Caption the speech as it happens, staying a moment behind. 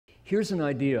Here's an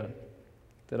idea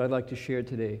that I'd like to share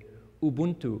today,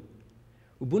 Ubuntu.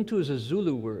 Ubuntu is a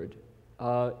Zulu word.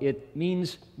 It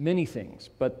means many things,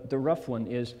 but the rough one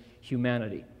is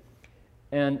humanity.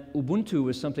 And Ubuntu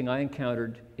was something I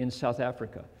encountered in South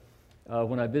Africa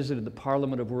when I visited the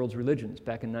Parliament of World Religions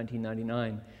back in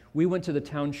 1999. We went to the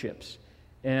townships,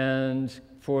 and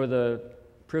for the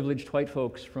privileged white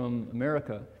folks from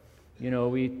America,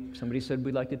 somebody said,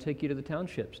 we'd like to take you to the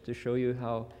townships to show you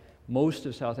how most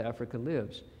of South Africa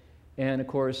lives. And of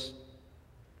course,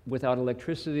 without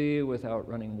electricity, without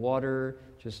running water,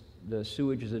 just the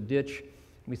sewage is a ditch,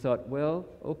 we thought, well,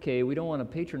 okay, we don't want to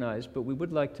patronize, but we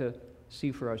would like to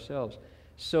see for ourselves.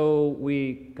 So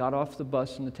we got off the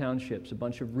bus in the townships, a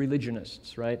bunch of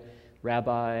religionists, right?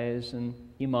 Rabbis and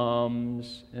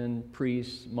imams and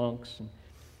priests, monks.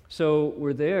 So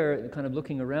we're there kind of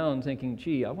looking around thinking,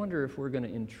 gee, I wonder if we're going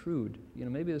to intrude.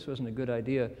 Maybe this wasn't a good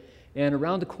idea. And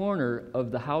around the corner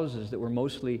of the houses that were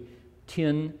mostly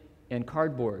tin and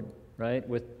cardboard, right,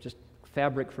 with just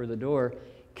fabric for the door,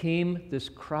 came this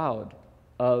crowd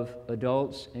of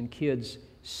adults and kids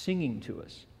singing to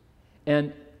us.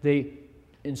 And they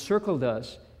encircled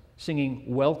us, singing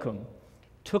welcome,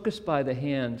 took us by the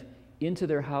hand into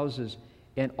their houses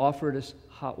and offered us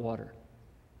hot water.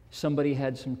 Somebody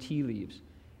had some tea leaves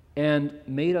and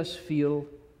made us feel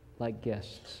like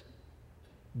guests.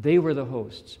 They were the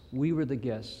hosts. We were the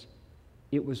guests.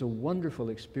 It was a wonderful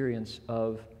experience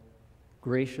of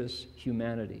gracious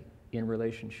humanity in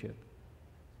relationship.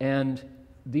 And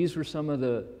these were some of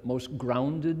the most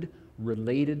grounded,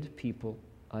 related people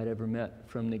I'd ever met,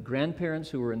 from the grandparents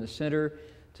who were in the center,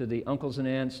 to the uncles and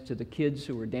aunts, to the kids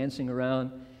who were dancing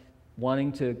around,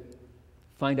 wanting to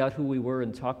find out who we were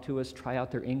and talk to us, try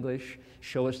out their English,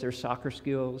 show us their soccer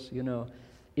skills,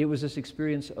 It was this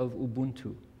experience of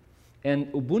Ubuntu. And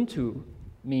Ubuntu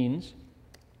means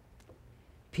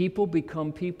people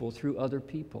become people through other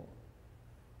people.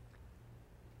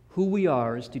 Who we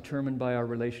are is determined by our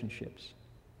relationships.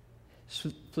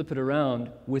 Flip it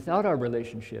around, without our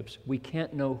relationships, we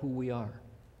can't know who we are.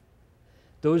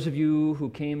 Those of you who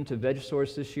came to Veg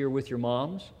Source this year with your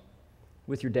moms,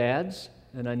 with your dads,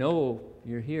 and I know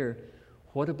you're here,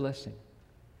 what a blessing.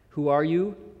 Who are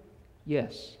you?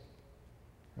 Yes,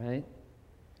 right?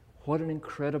 What an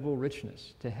incredible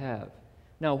richness to have.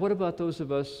 Now, what about those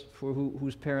of us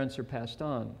whose parents are passed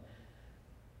on?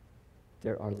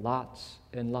 There are lots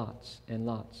and lots and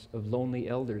lots of lonely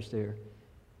elders there,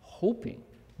 hoping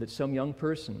that some young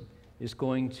person is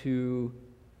going to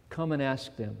come and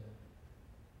ask them,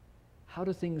 how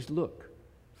do things look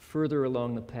further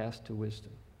along the path to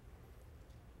wisdom?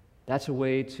 That's a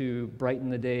way to brighten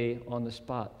the day on the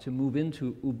spot, to move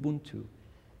into Ubuntu,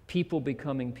 people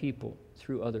becoming people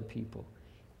through other people.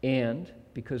 And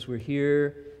because we're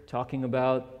here talking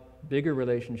about bigger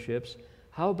relationships,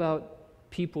 how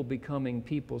about people becoming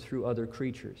people through other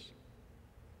creatures?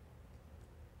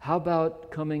 How about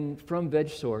coming from Veg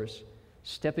Source,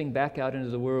 stepping back out into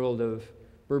the world of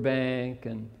Burbank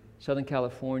and Southern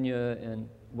California and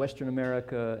Western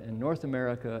America and North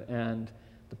America and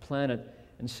the planet,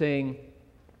 and saying,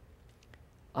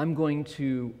 I'm going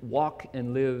to walk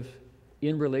and live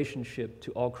in relationship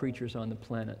to all creatures on the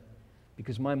planet,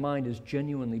 because my mind is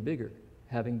genuinely bigger,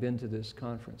 having been to this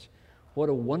conference. What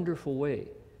a wonderful way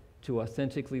to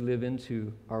authentically live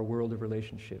into our world of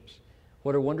relationships.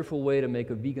 What a wonderful way to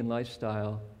make a vegan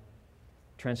lifestyle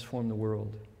transform the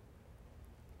world.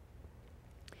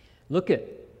 Look at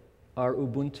our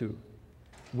Ubuntu.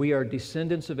 We are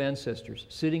descendants of ancestors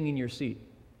sitting in your seat.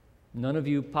 None of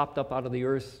you popped up out of the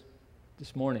earth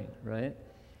this morning, right?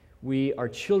 We are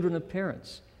children of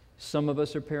parents. Some of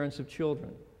us are parents of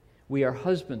children. We are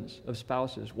husbands of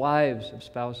spouses, wives of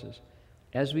spouses.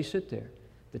 As we sit there,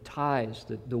 the ties,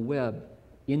 the web,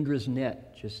 Indra's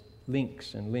net just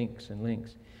links and links and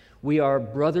links. We are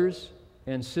brothers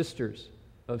and sisters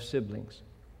of siblings.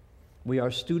 We are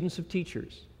students of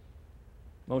teachers,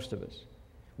 most of us.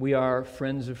 We are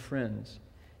friends of friends.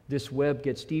 This web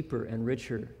gets deeper and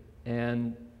richer,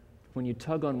 and when you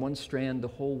tug on one strand, the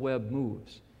whole web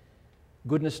moves.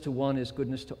 Goodness to one is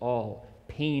goodness to all.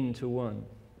 Pain to one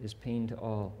is pain to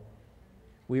all.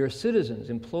 We are citizens,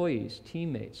 employees,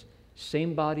 teammates.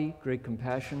 Same body, great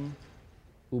compassion.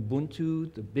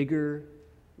 Ubuntu, the bigger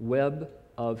web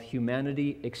of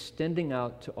humanity extending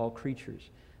out to all creatures.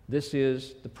 This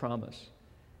is the promise.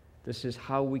 This is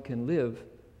how we can live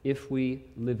if we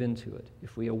live into it,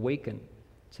 if we awaken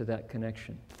to that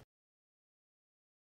connection.